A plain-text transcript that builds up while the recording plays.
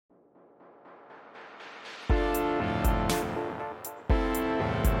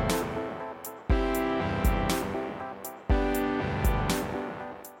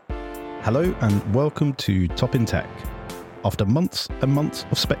Hello and welcome to Top in Tech. After months and months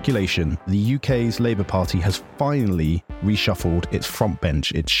of speculation, the UK's Labour Party has finally reshuffled its front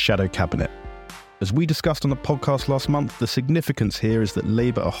bench, its shadow cabinet. As we discussed on the podcast last month, the significance here is that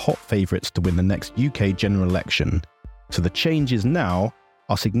Labour are hot favourites to win the next UK general election. So the changes now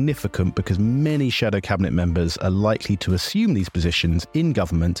are significant because many shadow cabinet members are likely to assume these positions in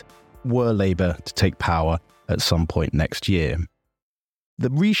government were Labour to take power at some point next year. The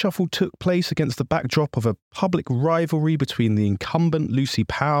reshuffle took place against the backdrop of a public rivalry between the incumbent Lucy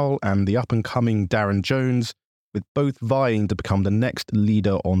Powell and the up-and-coming Darren Jones, with both vying to become the next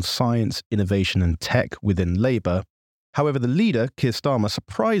leader on science, innovation and tech within Labour. However, the leader, Keir Starmer,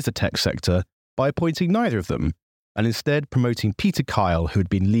 surprised the tech sector by appointing neither of them, and instead promoting Peter Kyle, who had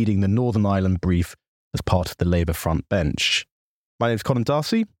been leading the Northern Ireland brief as part of the Labour front bench. My name is Colin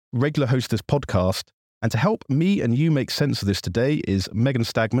Darcy, regular host of this podcast, and to help me and you make sense of this today is Megan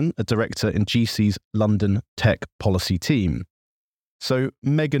Stagman, a director in GC's London Tech Policy team. So,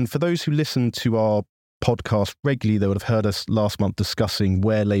 Megan, for those who listen to our podcast regularly, they would have heard us last month discussing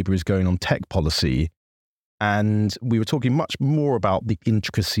where Labour is going on tech policy. And we were talking much more about the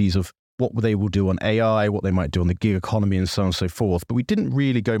intricacies of what they will do on AI, what they might do on the gig economy and so on and so forth. But we didn't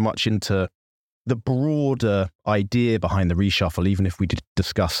really go much into the broader idea behind the reshuffle, even if we did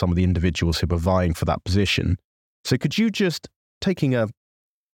discuss some of the individuals who were vying for that position. So could you just, taking a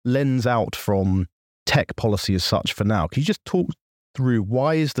lens out from tech policy as such for now, can you just talk through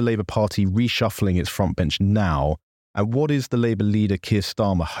why is the Labour Party reshuffling its front bench now, and what is the Labour leader Keir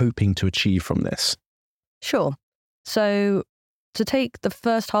Starmer hoping to achieve from this? Sure. So to take the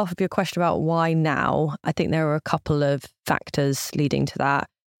first half of your question about why now, I think there are a couple of factors leading to that.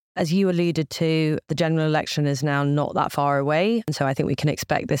 As you alluded to, the general election is now not that far away. And so I think we can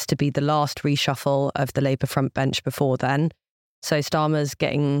expect this to be the last reshuffle of the Labour front bench before then. So Starmer's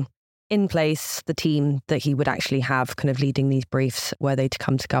getting in place the team that he would actually have kind of leading these briefs were they to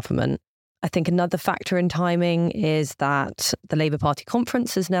come to government. I think another factor in timing is that the Labour Party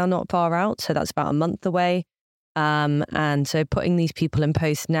conference is now not far out. So that's about a month away. And so putting these people in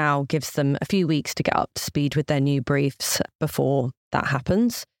post now gives them a few weeks to get up to speed with their new briefs before that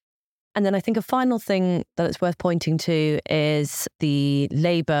happens. And then I think a final thing that it's worth pointing to is the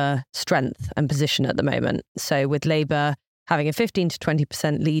Labour strength and position at the moment. So with Labour having a 15 to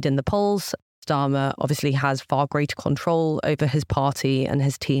 20% lead in the polls, Starmer obviously has far greater control over his party and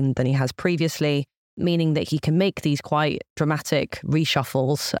his team than he has previously, meaning that he can make these quite dramatic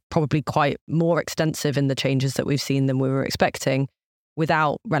reshuffles, probably quite more extensive in the changes that we've seen than we were expecting,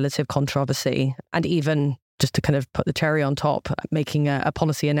 without relative controversy, and even just to kind of put the cherry on top, making a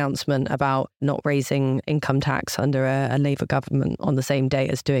policy announcement about not raising income tax under a Labour government on the same day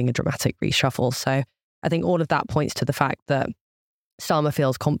as doing a dramatic reshuffle. So I think all of that points to the fact that Starmer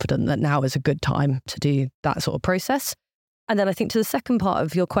feels confident that now is a good time to do that sort of process. And then I think to the second part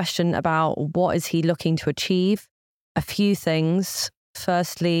of your question about what is he looking to achieve, a few things.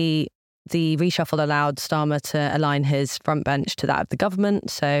 Firstly, the reshuffle allowed Starmer to align his front bench to that of the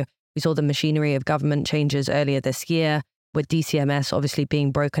government. So we saw the machinery of government changes earlier this year, with DCMS obviously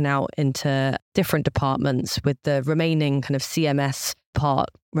being broken out into different departments, with the remaining kind of CMS part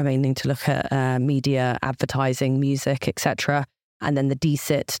remaining to look at media, advertising, music, etc. And then the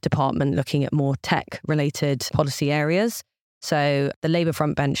DCIT department looking at more tech-related policy areas. So the Labour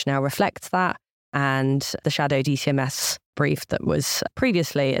front bench now reflects that, and the shadow DCMS brief that was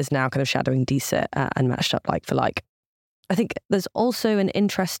previously is now kind of shadowing DCIT and matched up like for like. I think there's also an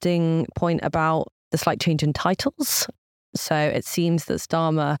interesting point about the slight change in titles. So it seems that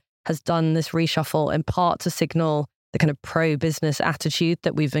Starmer has done this reshuffle in part to signal the kind of pro-business attitude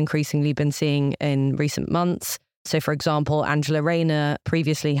that we've increasingly been seeing in recent months. So, for example, Angela Rayner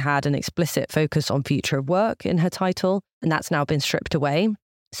previously had an explicit focus on future of work in her title, and that's now been stripped away.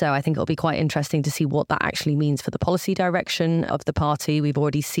 So I think it'll be quite interesting to see what that actually means for the policy direction of the party. We've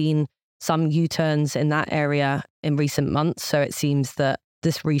already seen some U-turns in that area in recent months. So it seems that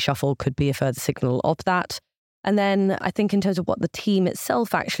this reshuffle could be a further signal of that. And then I think in terms of what the team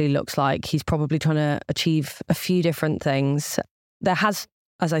itself actually looks like, he's probably trying to achieve a few different things. There has,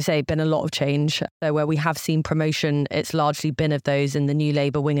 as I say, been a lot of change. So where we have seen promotion, it's largely been of those in the new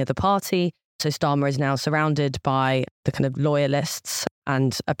Labour wing of the party. So Starmer is now surrounded by the kind of loyalists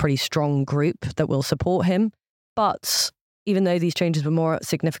and a pretty strong group that will support him. But even though these changes were more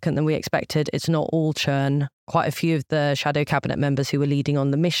significant than we expected, it's not all churn. Quite a few of the shadow cabinet members who were leading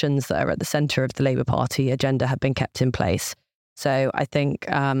on the missions that are at the centre of the Labour Party agenda have been kept in place. So I think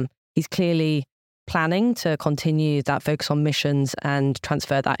he's clearly planning to continue that focus on missions and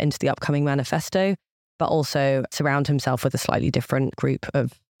transfer that into the upcoming manifesto, but also surround himself with a slightly different group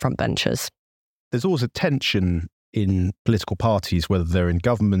of frontbenchers. There's always a tension in political parties, whether they're in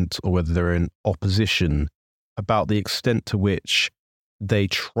government or whether they're in opposition, about the extent to which they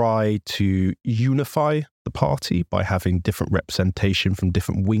try to unify the party by having different representation from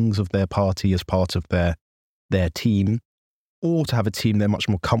different wings of their party as part of their team, or to have a team they're much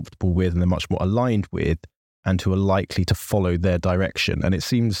more comfortable with and they're much more aligned with and who are likely to follow their direction. And it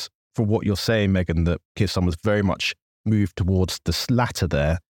seems, from what you're saying, Megan, that Keir Starmer's very much moved towards the latter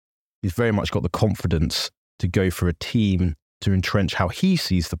there. He's very much got the confidence to go for a team to entrench how he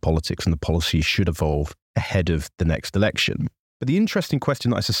sees the politics and the policy should evolve ahead of the next election. But the interesting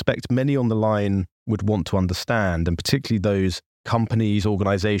question that I suspect many on the line would want to understand, and particularly those companies,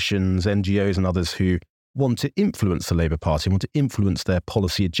 organisations, NGOs and others who want to influence the Labour Party, want to influence their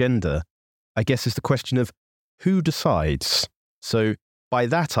policy agenda, I guess is the question of who decides. So by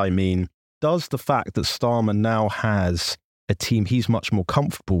that I mean, does the fact that Starmer now has a team he's much more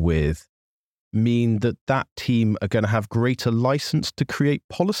comfortable with mean that that team are going to have greater license to create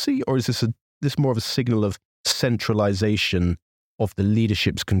policy? Or is this more of a signal of centralisation of the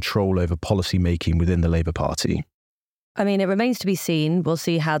leadership's control over policy making within the Labour Party? I mean, it remains to be seen. We'll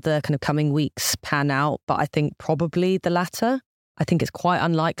see how the kind of coming weeks pan out, but I think probably the latter. I think it's quite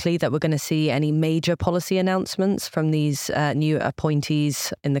unlikely that we're going to see any major policy announcements from these new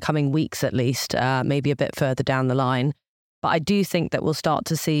appointees in the coming weeks, at least, maybe a bit further down the line. But I do think that we'll start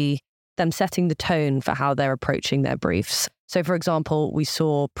to see them setting the tone for how they're approaching their briefs. So, for example, we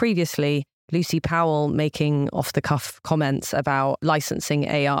saw previously Lucy Powell making off-the-cuff comments about licensing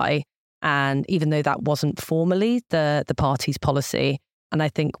AI. And even though that wasn't formally the party's policy, and I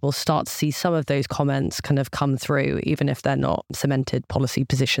think we'll start to see some of those comments kind of come through, even if they're not cemented policy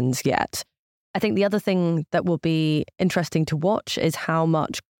positions yet. I think the other thing that will be interesting to watch is how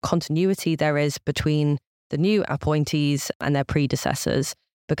much continuity there is between the new appointees and their predecessors,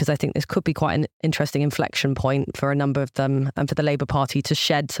 because I think this could be quite an interesting inflection point for a number of them and for the Labour Party to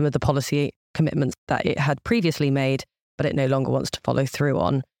shed some of the policy commitments that it had previously made, but it no longer wants to follow through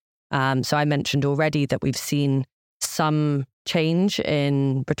on. So I mentioned already that we've seen some change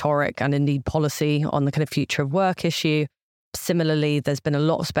in rhetoric and indeed policy on the kind of future of work issue. Similarly, there's been a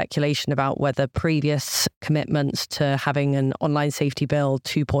lot of speculation about whether previous commitments to having an online safety bill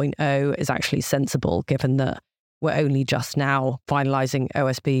 2.0 is actually sensible, given that we're only just now finalising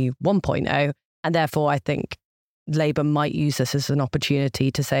OSB 1.0. And therefore, I think Labour might use this as an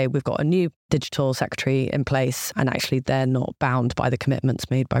opportunity to say we've got a new digital secretary in place and actually they're not bound by the commitments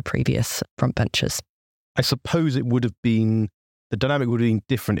made by previous frontbenchers. I suppose it would have been, the dynamic would have been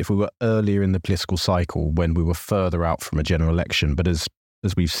different if we were earlier in the political cycle when we were further out from a general election. But as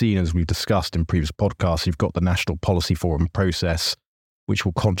we've seen, as we've discussed in previous podcasts, you've got the National Policy Forum process, which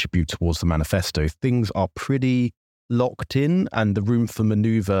will contribute towards the manifesto. Things are pretty locked in, and the room for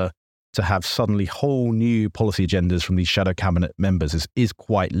manoeuvre to have suddenly whole new policy agendas from these shadow cabinet members is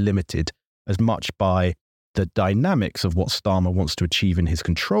quite limited, as much by the dynamics of what Starmer wants to achieve in his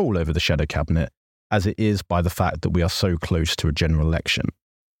control over the shadow cabinet as it is by the fact that we are so close to a general election.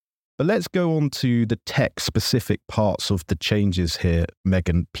 But let's go on to the tech-specific parts of the changes here,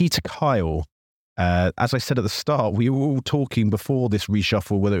 Megan. Peter Kyle, as I said at the start, we were all talking before this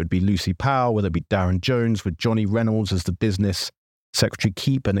reshuffle, whether it would be Lucy Powell, whether it be Darren Jones, with Johnny Reynolds as the business secretary,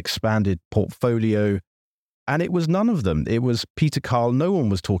 keep an expanded portfolio. And it was none of them. It was Peter Kyle. No one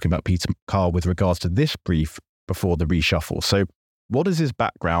was talking about Peter Kyle with regards to this brief before the reshuffle. So what is his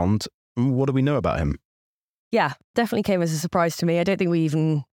background? What do we know about him? Yeah, definitely came as a surprise to me. I don't think we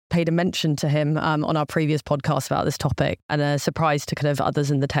even paid a mention to him on our previous podcast about this topic, and a surprise to kind of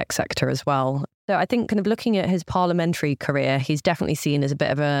others in the tech sector as well. So I think kind of looking at his parliamentary career, he's definitely seen as a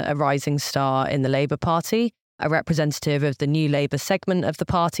bit of a rising star in the Labour Party, a representative of the new Labour segment of the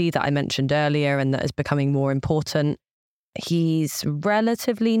party that I mentioned earlier and that is becoming more important. He's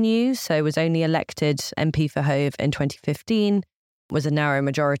relatively new, so was only elected MP for Hove in 2015, was a narrow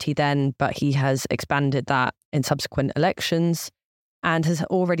majority then, but he has expanded that in subsequent elections and has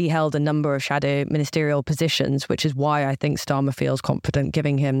already held a number of shadow ministerial positions, which is why I think Starmer feels confident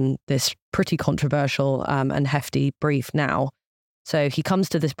giving him this pretty controversial and hefty brief now. So he comes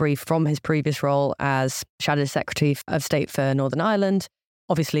to this brief from his previous role as Shadow Secretary of State for Northern Ireland,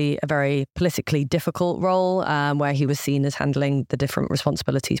 obviously a very politically difficult role where he was seen as handling the different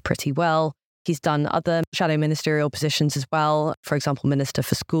responsibilities pretty well. He's done other shadow ministerial positions as well, for example, Minister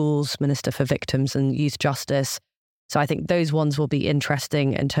for Schools, Minister for Victims and Youth Justice. So I think those ones will be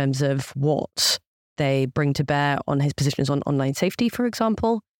interesting in terms of what they bring to bear on his positions on online safety, for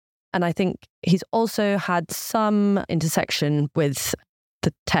example. And I think he's also had some intersection with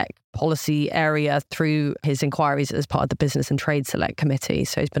the tech policy area through his inquiries as part of the Business and Trade Select Committee.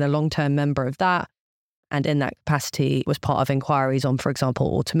 So he's been a long-term member of that. And in that capacity was part of inquiries on, for example,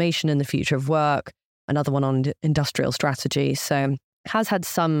 automation and the future of work, another one on industrial strategy. So has had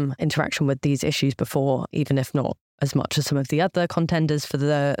some interaction with these issues before, even if not as much as some of the other contenders for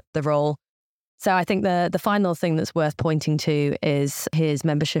the role. So I think the final thing that's worth pointing to is his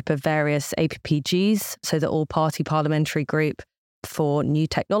membership of various APPGs. So the All-Party Parliamentary Group for New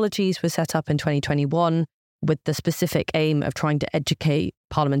Technologies was set up in 2021 with the specific aim of trying to educate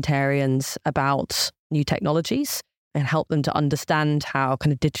parliamentarians about new technologies and help them to understand how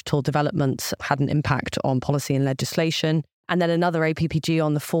kind of digital developments had an impact on policy and legislation. And then another APPG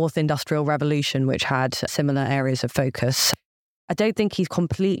on the fourth industrial revolution, which had similar areas of focus. I don't think he's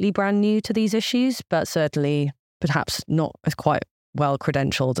completely brand new to these issues, but certainly perhaps not as quite well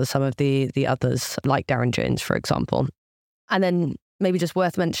credentialed as some of the others, like Darren Jones, for example. And then maybe just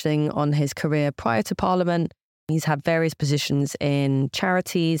worth mentioning on his career prior to Parliament, he's had various positions in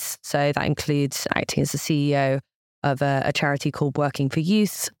charities. So that includes acting as the CEO of a charity called Working for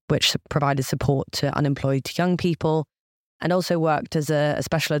Youth, which provided support to unemployed young people, and also worked as a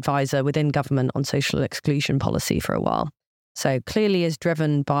special advisor within government on social exclusion policy for a while. So clearly is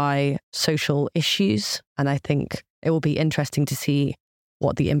driven by social issues. And I think it will be interesting to see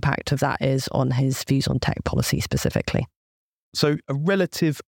what the impact of that is on his views on tech policy specifically. So a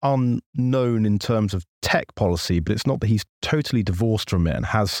relative unknown in terms of tech policy, but it's not that he's totally divorced from it and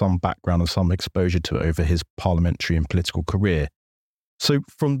has some background and some exposure to it over his parliamentary and political career. So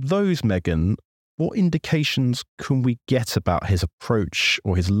from those, Megan, what indications can we get about his approach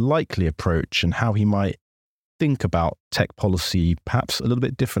or his likely approach and how he might think about tech policy perhaps a little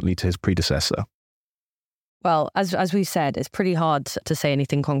bit differently to his predecessor? Well, as we said, it's pretty hard to say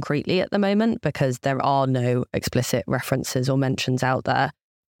anything concretely at the moment because there are no explicit references or mentions out there.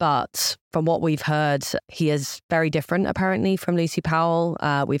 But from what we've heard, he is very different, apparently, from Lucy Powell.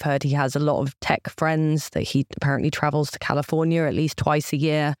 We've heard he has a lot of tech friends, that he apparently travels to California at least twice a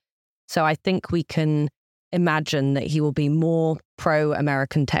year. So I think we can imagine that he will be more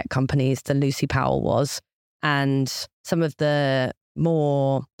pro-American tech companies than Lucy Powell was. And some of the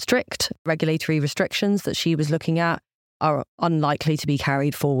more strict regulatory restrictions that she was looking at are unlikely to be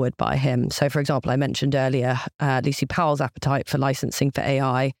carried forward by him. So, for example, I mentioned earlier Lucy Powell's appetite for licensing for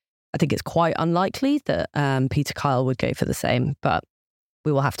AI. I think it's quite unlikely that Peter Kyle would go for the same, but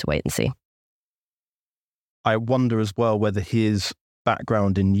we will have to wait and see. I wonder as well whether his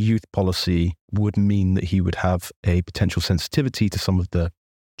background in youth policy would mean that he would have a potential sensitivity to some of the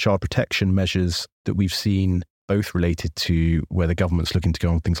child protection measures that we've seen, both related to where the government's looking to go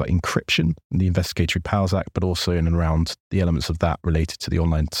on things like encryption and the Investigatory Powers Act, but also in and around the elements of that related to the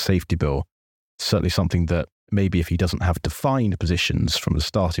online safety bill. Certainly something that maybe if he doesn't have defined positions from the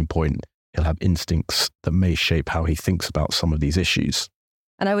starting point, he'll have instincts that may shape how he thinks about some of these issues.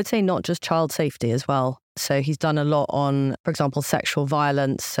 And I would say not just child safety as well. So he's done a lot on, for example, sexual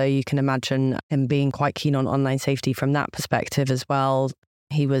violence. So you can imagine him being quite keen on online safety from that perspective as well.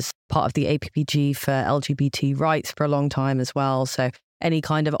 He was part of the APPG for LGBT rights for a long time as well. So any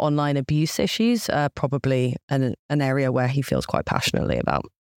kind of online abuse issues are probably an area where he feels quite passionately about.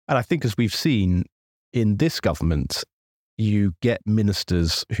 And I think as we've seen in this government, you get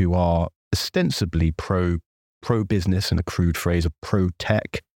ministers who are ostensibly pro-business, in a crude phrase, or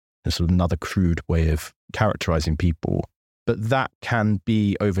pro-tech, and sort of another crude way of characterizing people. But that can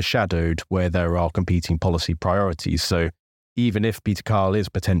be overshadowed where there are competing policy priorities. So even if Peter Kyle is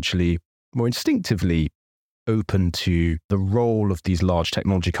potentially more instinctively open to the role of these large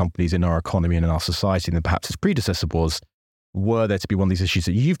technology companies in our economy and in our society than perhaps his predecessor was, were there to be one of these issues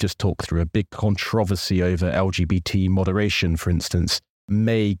that you've just talked through, a big controversy over LGBT moderation, for instance,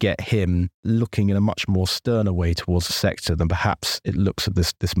 may get him looking in a much more sterner way towards the sector than perhaps it looks at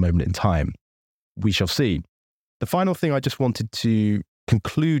this moment in time. We shall see. The final thing I just wanted to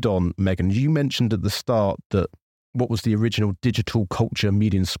conclude on, Megan, you mentioned at the start that what was the original digital culture,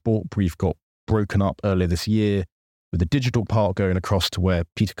 media and sport brief got broken up earlier this year, with the digital part going across to where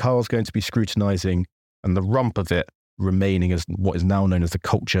Peter Kyle's going to be scrutinising and the rump of it remaining as what is now known as the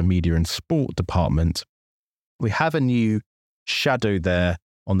culture, media and sport department. We have a new shadow there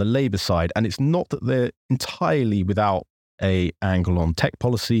on the Labour side, and it's not that they're entirely without an angle on tech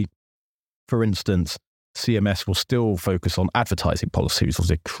policy. For instance, CMS will still focus on advertising policy, which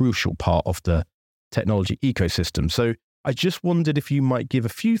is a crucial part of the technology ecosystem. So I just wondered if you might give a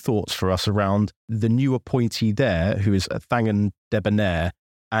few thoughts for us around the new appointee there, who is Thangen Debonair,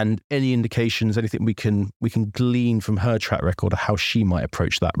 and any indications, anything we can glean from her track record of how she might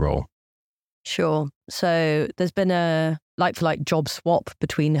approach that role. Sure. So there's been a like-for-like job swap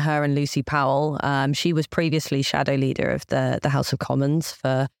between her and Lucy Powell. She was previously shadow leader of the House of Commons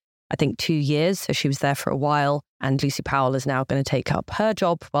for, I think, 2 years. So she was there for a while. And Lucy Powell is now going to take up her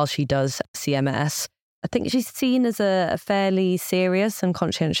job while she does CMS. I think she's seen as a fairly serious and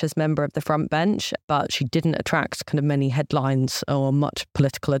conscientious member of the front bench, but she didn't attract kind of many headlines or much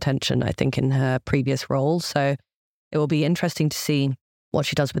political attention, I think, in her previous role. So it will be interesting to see what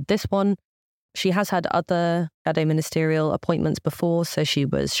she does with this one. She has had other shadow ministerial appointments before. So she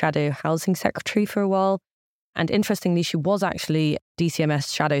was shadow housing secretary for a while. And interestingly, she was actually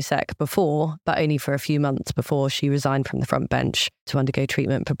DCMS shadow sec before, but only for a few months before she resigned from the front bench to undergo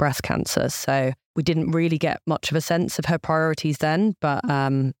treatment for breast cancer. So we didn't really get much of a sense of her priorities then, but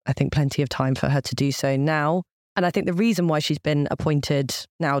I think plenty of time for her to do so now. And I think the reason why she's been appointed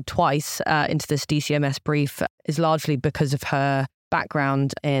now twice into this DCMS brief is largely because of her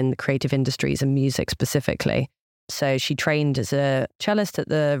background in the creative industries and music specifically. So she trained as a cellist at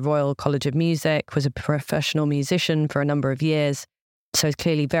the Royal College of Music, was a professional musician for a number of years. So is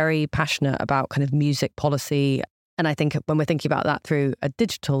clearly very passionate about kind of music policy. And I think when we're thinking about that through a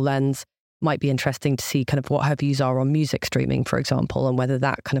digital lens, might be interesting to see kind of what her views are on music streaming, for example, and whether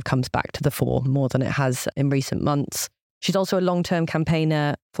that kind of comes back to the fore more than it has in recent months. She's also a long-term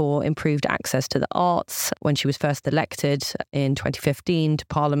campaigner for improved access to the arts. When she was first elected in 2015 to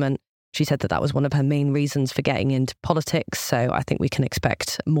Parliament, she said that that was one of her main reasons for getting into politics. So I think we can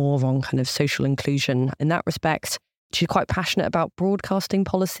expect more on kind of social inclusion in that respect. She's quite passionate about broadcasting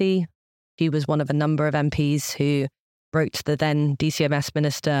policy. She was one of a number of MPs who wrote to the then DCMS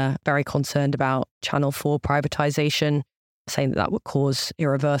minister very concerned about Channel 4 privatisation, saying that that would cause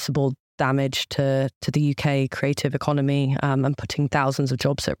irreversible damage to the UK creative economy and putting thousands of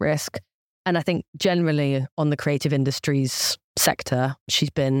jobs at risk. And I think generally on the creative industries sector, she's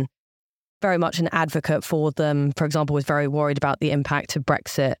been very much an advocate for them. For example, was very worried about the impact of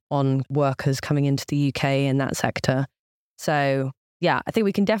Brexit on workers coming into the UK in that sector. So yeah, I think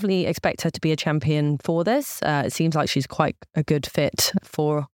we can definitely expect her to be a champion for this. It seems like she's quite a good fit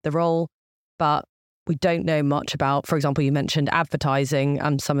for the role, but we don't know much about, for example, you mentioned advertising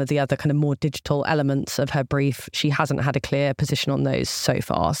and some of the other kind of more digital elements of her brief. She hasn't had a clear position on those so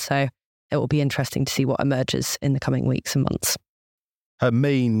far. So it will be interesting to see what emerges in the coming weeks and months. Her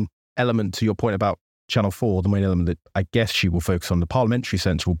main element, to your point about Channel 4, the main element that I guess she will focus on the parliamentary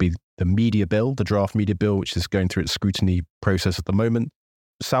sense will be the media bill, the draft media bill, which is going through its scrutiny process at the moment.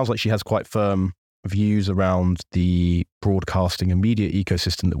 Sounds like she has quite firm views around the broadcasting and media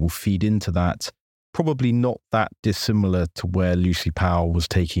ecosystem that will feed into that. Probably not that dissimilar to where Lucy Powell was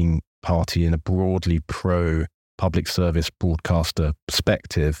taking party in a broadly pro-public service broadcaster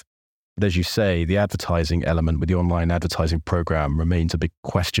perspective. But as you say, the advertising element with the online advertising program remains a big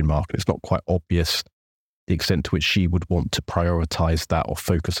question mark. And it's not quite obvious the extent to which she would want to prioritize that or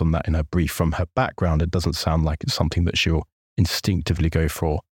focus on that in her brief. From her background, it doesn't sound like it's something that she'll instinctively go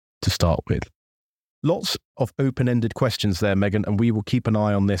for to start with. Lots of open-ended questions there, Megan, and we will keep an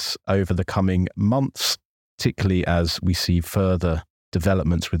eye on this over the coming months, particularly as we see further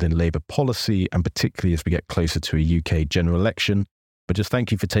developments within Labour policy and particularly as we get closer to a UK general election. But just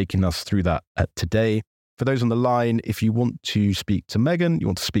thank you for taking us through that today. For those on the line, if you want to speak to Megan, you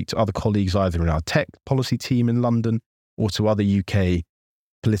want to speak to other colleagues either in our tech policy team in London or to other UK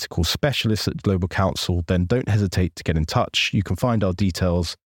political specialists at Global Counsel, then don't hesitate to get in touch. You can find our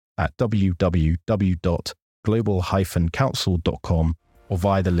details at www.global-counsel.com or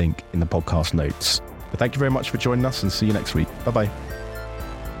via the link in the podcast notes. But thank you very much for joining us and see you next week. Bye-bye.